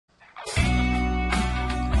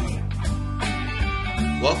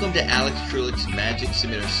Welcome to Alex Trulick's Magic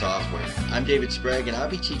Submitter software. I'm David Sprague, and I'll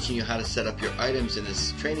be teaching you how to set up your items in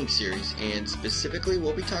this training series, and specifically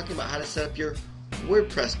we'll be talking about how to set up your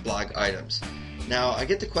WordPress blog items. Now, I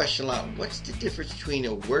get the question a lot, what's the difference between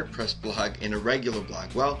a WordPress blog and a regular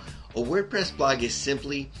blog? Well, a WordPress blog is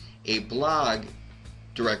simply a blog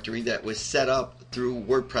directory that was set up through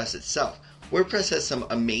WordPress itself. WordPress has some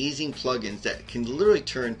amazing plugins that can literally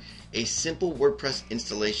turn a simple WordPress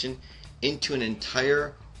installation into an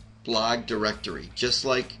entire blog directory, just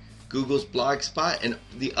like Google's Blogspot and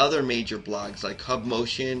the other major blogs like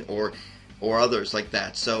HubMotion or others like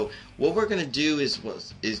that. So what we're going to do is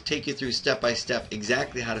take you through step by step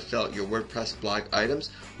exactly how to fill out your WordPress blog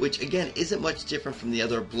items, which again isn't much different from the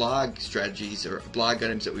other blog strategies or blog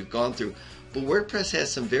items that we've gone through. But WordPress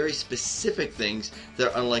has some very specific things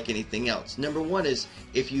that are unlike anything else. Number one is,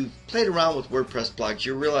 if you've played around with WordPress blogs,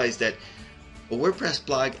 you realize that a WordPress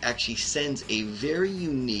blog actually sends a very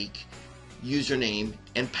unique username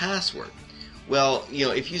and password. Well,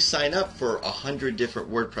 if you sign up for 100 different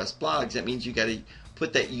WordPress blogs, that means you got to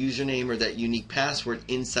put that username or that unique password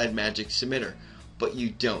inside Magic Submitter. But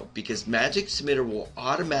you don't, because Magic Submitter will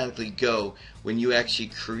automatically go when you actually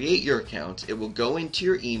create your account. It will go into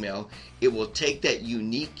your email, it will take that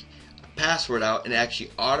unique password out and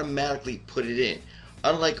actually automatically put it in.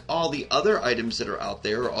 Unlike all the other items that are out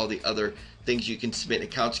there, or all the other things you can submit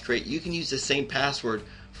accounts create, you can use the same password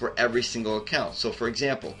for every single account. So for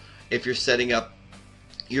example, if you're setting up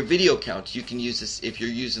your video accounts, you can use this. If you're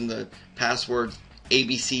using the password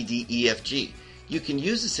ABCDEFG, you can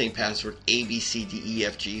use the same password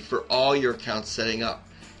ABCDEFG for all your accounts setting up.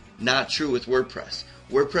 Not true with WordPress.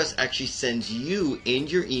 WordPress actually sends you in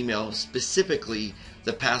your email specifically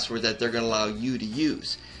the password that they're going to allow you to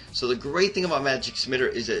use. So the great thing about Magic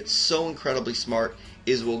Submitter is that it's so incredibly smart,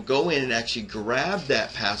 is we'll go in and actually grab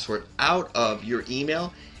that password out of your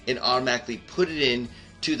email and automatically put it in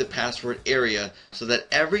to the password area, so that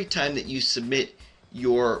every time that you submit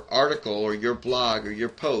your article or your blog or your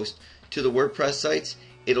post to the WordPress sites,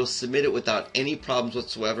 it'll submit it without any problems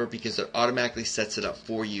whatsoever, because it automatically sets it up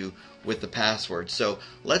for you with the password. So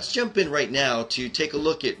let's jump in right now to take a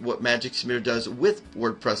look at what Magic Submitter does with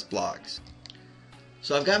WordPress blogs.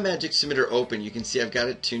 So I've got Magic Submitter open. You can see I've got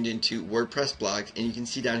it tuned into WordPress blogs, and you can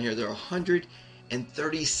see down here there are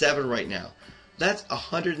 137 right now. That's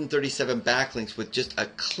 137 backlinks with just a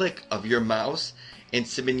click of your mouse and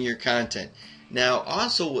submitting your content. Now,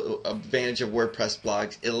 also advantage of WordPress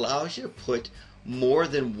blogs, it allows you to put more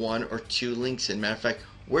than one or two links in. Matter of fact,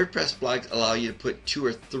 WordPress blogs allow you to put 2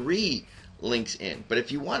 or 3 links in. But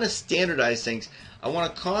if you want to standardize things, I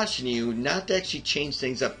want to caution you not to actually change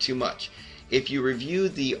things up too much. If you review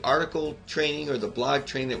the article training or the blog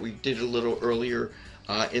training that we did a little earlier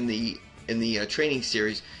in the training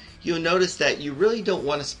series, you'll notice that you really don't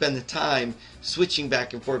want to spend the time switching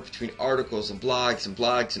back and forth between articles and blogs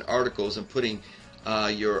and articles and putting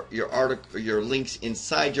your links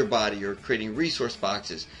inside your body or creating resource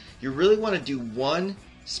boxes. You really want to do one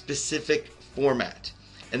specific format,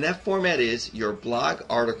 and that format is your blog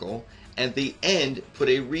article, and at the end put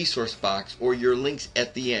a resource box or your links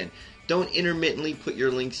at the end. Don't intermittently put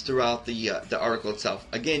your links throughout the article itself.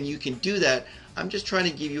 Again, you can do that. I'm just trying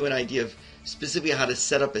to give you an idea of specifically how to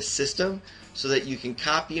set up a system so that you can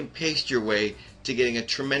copy and paste your way to getting a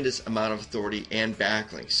tremendous amount of authority and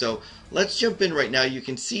backlinks. So let's jump in right now. You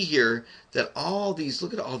can see here that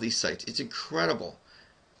look at all these sites. It's incredible.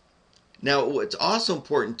 Now, what's also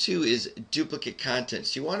important too is duplicate content.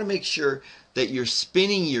 So you want to make sure that you're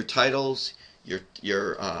spinning your titles,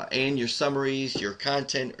 and your summaries, your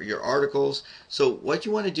content, or your articles. So what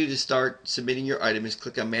you want to do to start submitting your item is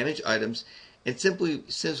click on Manage Items, and simply,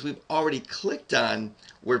 since we've already clicked on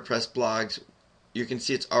WordPress blogs, you can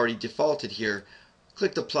see it's already defaulted here.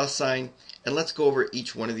 Click the plus sign, and let's go over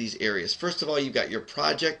each one of these areas. First of all, you've got your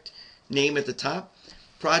project name at the top.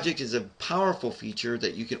 Project is a powerful feature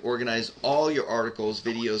that you can organize all your articles,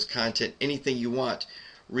 videos, content, anything you want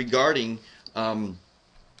regarding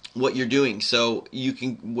what you're doing. So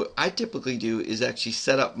what I typically do is actually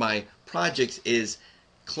set up my projects as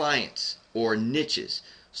clients or niches.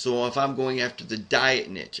 So if I'm going after the diet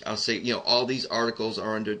niche, I'll say, all these articles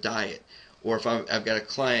are under diet. Or if I've got a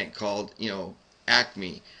client called,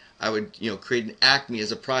 Acme, I would, create an Acme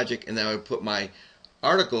as a project, and then I would put my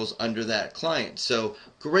articles under that client. So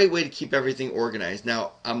great way to keep everything organized.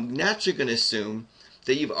 Now, I'm naturally going to assume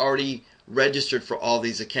that you've already registered for all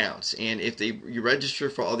these accounts, and if you register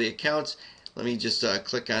for all the accounts, let me just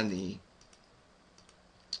click on the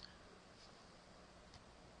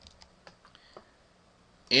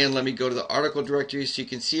and let me go to the article directory. So you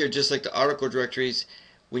can see here, just like the article directories,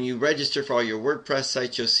 when you register for all your WordPress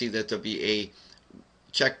sites, you'll see that there'll be a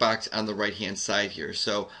checkbox on the right hand side here.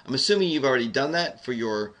 So I'm assuming you've already done that for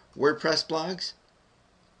your WordPress blogs.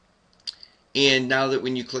 And now that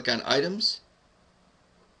when you click on items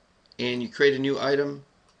and you create a new item,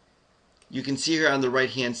 you can see here on the right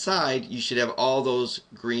hand side you should have all those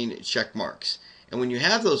green check marks. And when you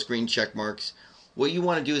have those green check marks, what you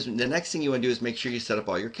want to do is, the next thing you want to do is make sure you set up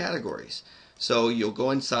all your categories. So you'll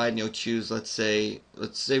go inside and you'll choose, let's say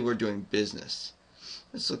we're doing business.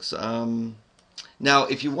 This looks now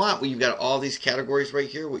if you want, when you've got all these categories right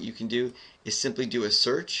here, what you can do is simply do a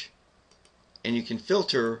search and you can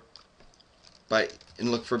filter by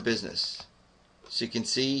and look for business. So you can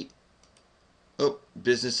see, oh,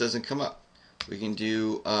 business doesn't come up. We can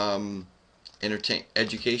do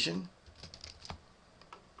education.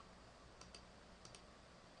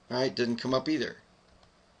 Alright, didn't come up either.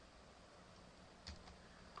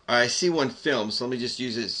 Alright, I see one film, so let me just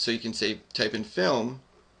use it so you can say type in film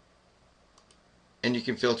and you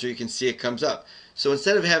can filter, you can see it comes up. So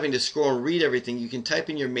instead of having to scroll and read everything, you can type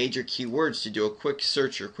in your major keywords to do a quick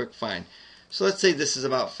search or quick find. So let's say this is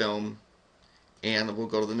about film, and we'll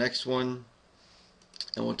go to the next one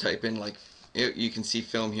and we'll type in, like, you can see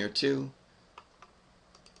film here too.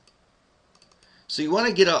 So you want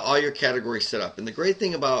to get all your categories set up, and the great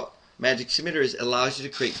thing about Magic Submitter is it allows you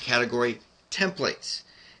to create category templates.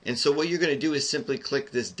 And so what you're going to do is simply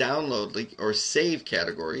click this download link or save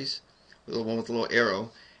categories, the one with the little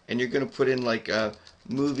arrow, and you're going to put in like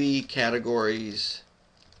movie categories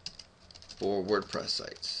for WordPress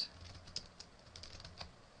sites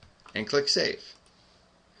and click save.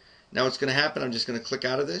 Now what's going to happen, I'm just going to click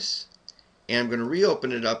out of this and I'm going to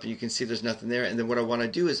reopen it up, and you can see there's nothing there. And then what I want to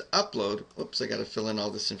do is upload. Oops, I got to fill in all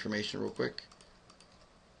this information real quick.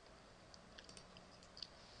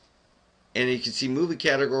 And you can see movie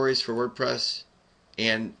categories for WordPress,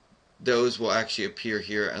 and those will actually appear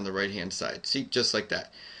here on the right hand side. See, just like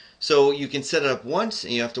that. So you can set it up once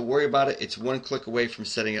and you have to worry about it. It's one click away from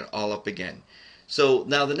setting it all up again. So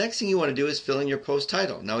now the next thing you want to do is fill in your post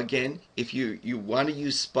title. Now again, if you want to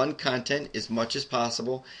use spun content as much as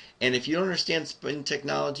possible, and if you don't understand spun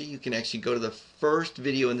technology, you can actually go to the first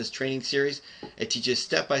video in this training series. It teaches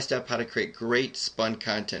step by step how to create great spun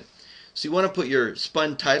content. So you want to put your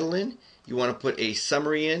spun title in, you want to put a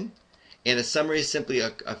summary in, and a summary is simply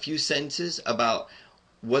a few sentences about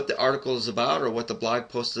what the article is about or what the blog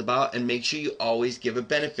post is about, and make sure you always give a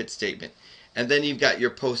benefit statement. And then you've got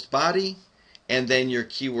your post body and then your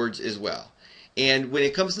keywords as well. And when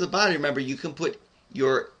it comes to the body, remember, you can put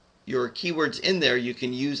your keywords in there. You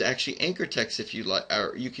can use actually anchor text if you like,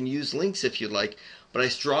 or you can use links if you like, but I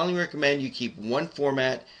strongly recommend you keep one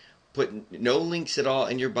format. Put no links at all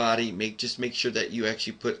in your body. Just make sure that you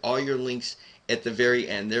actually put all your links at the very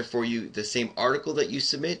end. Therefore, the same article that you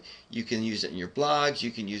submit, you can use it in your blogs,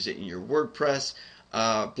 you can use it in your WordPress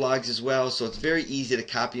blogs as well. So it's very easy to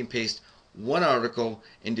copy and paste one article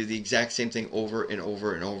and do the exact same thing over and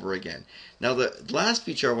over and over again. Now the last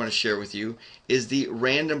feature I want to share with you is the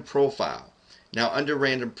random profile. Now under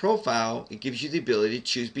random profile, it gives you the ability to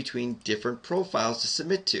choose between different profiles to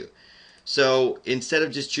submit to. So instead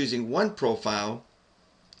of just choosing one profile,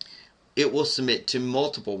 it will submit to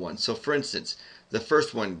multiple ones. So for instance, the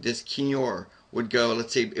first one, this Kinyor, would go,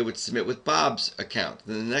 let's say it would submit with Bob's account.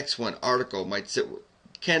 Then the next one, article, might sit with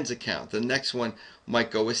Ken's account. The next one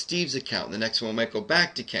might go with Steve's account. The next one might go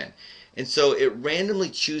back to Ken. And so it randomly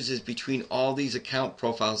chooses between all these account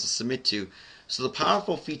profiles to submit to. So the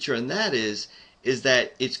powerful feature in that is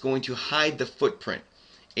that it's going to hide the footprint.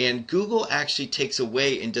 And Google actually takes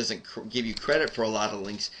away and doesn't give you credit for a lot of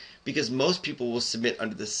links, because most people will submit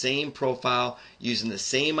under the same profile, using the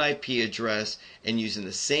same IP address, and using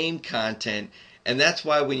the same content. And that's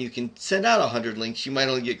why when you can send out 100 links, you might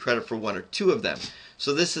only get credit for 1 or 2 of them.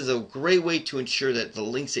 So this is a great way to ensure that the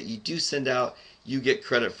links that you do send out, you get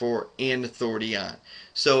credit for and authority on.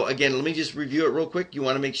 So again, let me just review it real quick. You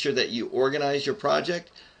want to make sure that you organize your project.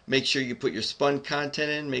 Make sure you put your spun content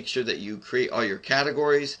in. Make sure that you create all your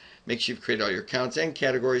categories. Make sure you've created all your accounts and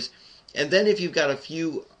categories. And then if you've got a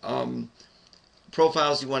few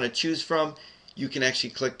profiles you want to choose from, you can actually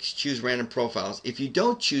click choose random profiles. If you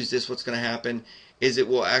don't choose this, what's going to happen is it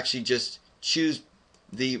will actually just choose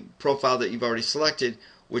the profile that you've already selected,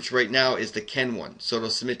 which right now is the Ken one. So it'll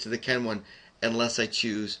submit to the Ken one unless I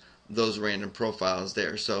choose those random profiles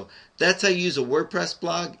there. So that's how you use a WordPress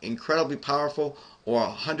blog. Incredibly powerful. Or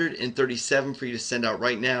 137 for you to send out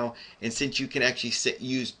right now. And since you can actually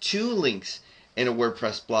use 2 links in a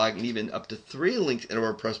WordPress blog and even up to 3 links in a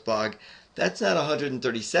WordPress blog, that's not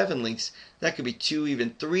 137 links. That could be 2,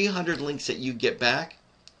 even 300 links that you get back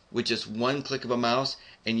with just one click of a mouse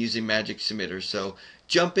and using Magic Submitter. So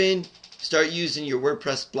jump in, start using your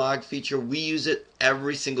WordPress blog feature. We use it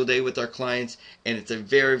every single day with our clients, and it's a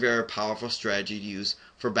very, very powerful strategy to use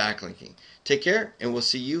for backlinking. Take care, and we'll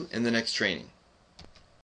see you in the next training.